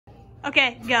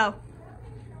Okay, go.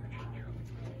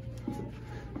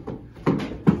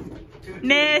 2-2.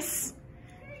 Miss.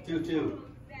 2-2.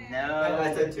 No.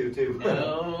 I said 2-2.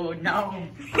 No, no.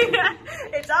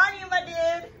 It's on you, my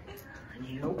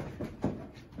dude. Nope.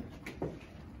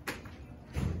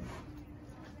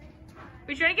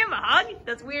 We trying to give him a hug?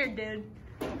 That's weird, dude.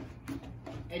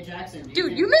 Hey, Jackson.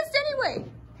 Dude, you missed anyway.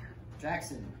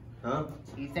 Jackson, Huh?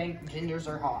 do you think gingers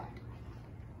are hot?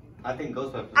 I think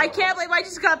Ghostbusters. I can't believe I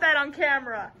just got that on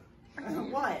camera.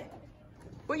 What?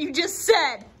 What you just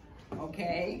said.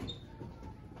 Okay.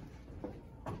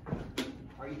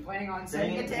 Are you planning on Dang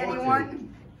sending it, it to 4-2.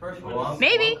 anyone? First one, Well,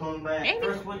 Maybe. I'm coming back. Maybe.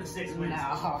 first one to 6 wins.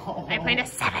 No. I played a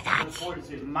sabotage.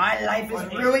 4-2. My life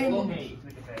is ruined.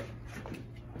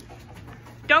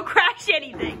 Don't crash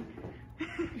anything.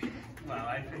 Wow,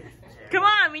 I think. Come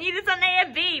on, we need this on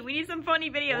AFB. We need some funny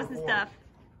videos and stuff.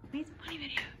 We need some funny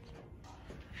videos.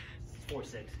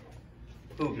 4-6.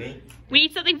 Who, me? We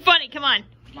need something funny. Come on.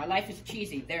 My life is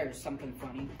cheesy. There's something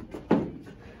funny.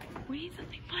 We need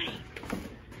something funny.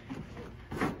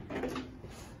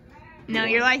 No,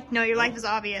 your life is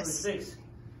obvious. 6.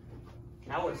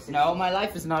 Now it's 6. No, my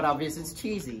life is not obvious. It's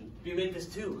cheesy. You made this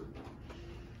 2.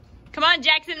 Come on,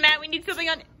 Jackson, Matt. We need something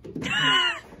on.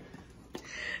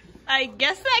 I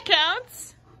guess that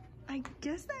counts. I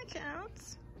guess that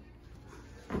counts.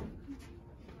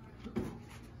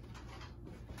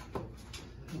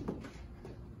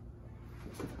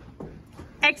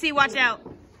 Exie, watch out.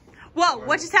 Whoa,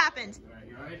 what just happened?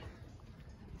 You alright?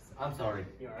 I'm sorry.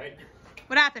 You alright?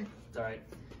 What happened? It's alright.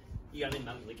 You got me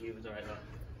nothing like you. It's alright though.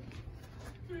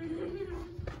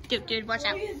 Dude, watch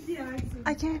out.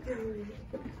 I can't. Can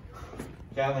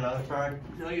I have another try?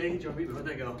 No, you didn't jump either. Where'd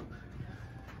that go?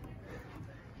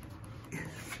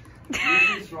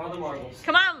 You just draw the marbles.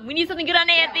 Come on, we need something good on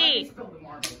AFB.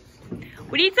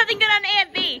 We need something good on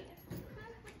AFB.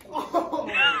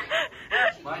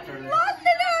 My turn.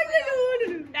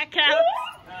 That counts.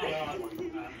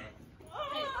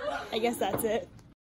 Oh, I guess that's it.